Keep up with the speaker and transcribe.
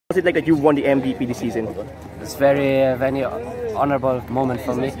Was it like that you won the MVP this season? It's very honorable moment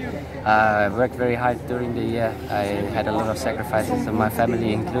for me. I worked very hard during the year. I had a lot of sacrifices, and my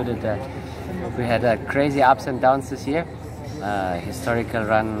family included. We had crazy ups and downs this year. Historical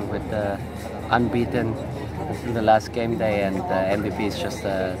run with unbeaten until the last game day, and MVP is just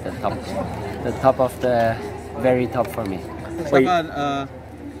the top of the very top for me. Stephan,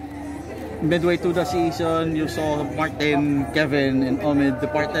 midway through the season, you saw Martin, Kevin, and Omid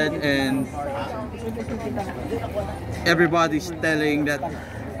departed, and everybody's telling that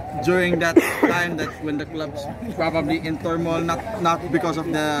during that time, that when the club's probably in turmoil, not because of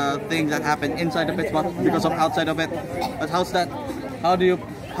the things that happen inside the pitch, but because of outside of it. But how's that? How do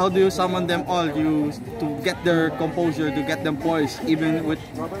you summon them all to get their composure, to get them poised, even with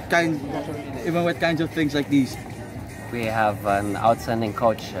kinds of things like these? We have an outstanding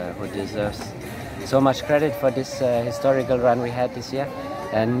coach who deserves so much credit for this historical run we had this year.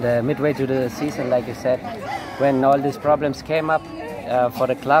 And midway to the season, like you said, when all these problems came up for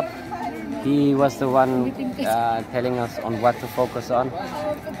the club, he was the one telling us on what to focus on,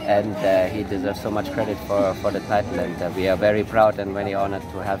 and he deserves so much credit for the title, and we are very proud and very honored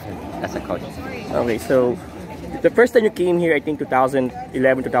to have him as a coach. Okay, so the first time you came here, I think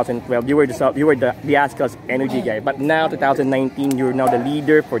 2011, 2012, you were the Azkals energy guy. But now 2019, you're now the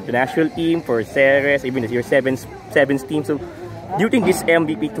leader for the national team, for Ceres, even your sevens team. So do you think this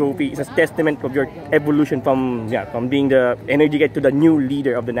MVP trophy is a testament of your evolution from being the energy guy to the new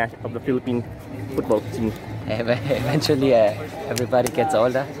leader of the Philippine football team? Eventually, everybody gets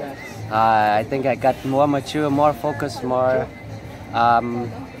older. I think I got more mature, more focused, more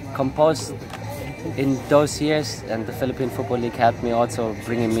composed in those years, and the Philippine Football League helped me also,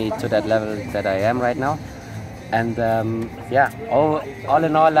 bringing me to that level that I am right now. And yeah, all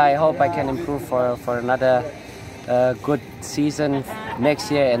in all, I hope I can improve for another good season next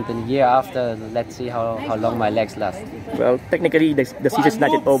year and the year after. Let's see how long my legs last. Well, technically the season's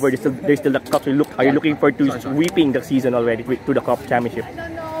not yet over. There's still the cup. Are you looking forward to sweeping the season already to the cup championship?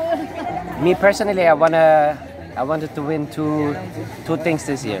 Me personally, I wanted to win two things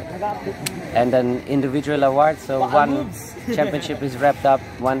this year, and an individual award. So one championship is wrapped up,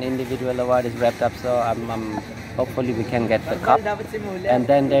 one individual award is wrapped up. So hopefully we can get the cup. And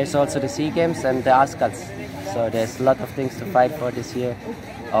then there's also the SEA Games and the Azkals. So there's a lot of things to fight for this year.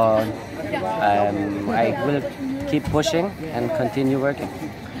 I will keep pushing and continue working.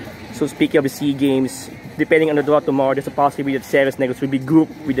 So speaking of the SEA Games, depending on the draw tomorrow, there's a possibility that Ceres Negros will be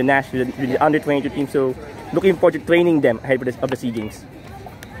grouped with the under-22 team. So looking forward to training them ahead of the SEA Games.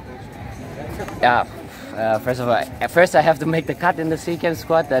 Yeah, first I have to make the cut in the SEA Games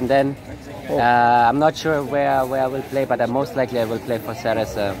squad, and then I'm not sure where I will play, but most likely I will play for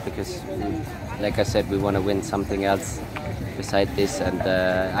Ceres because, like I said, we want to win something else beside this, and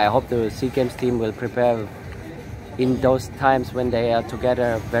I hope the SEA Games team will prepare in those times when they are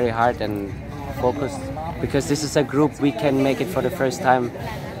together very hard and focused, because this is a group we can make it for the first time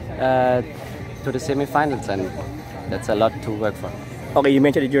to the semi-finals, and that's a lot to work for. Okay, you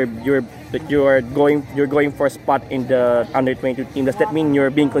mentioned that you're going for a spot in the under-22 team. Does that mean you're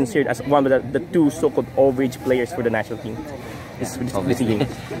being considered as one of the two so-called overage players for the national team? Obviously.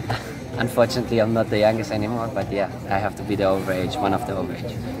 Unfortunately, I'm not the youngest anymore, but yeah, I have to be one of the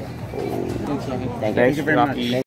overage. Thank you very much.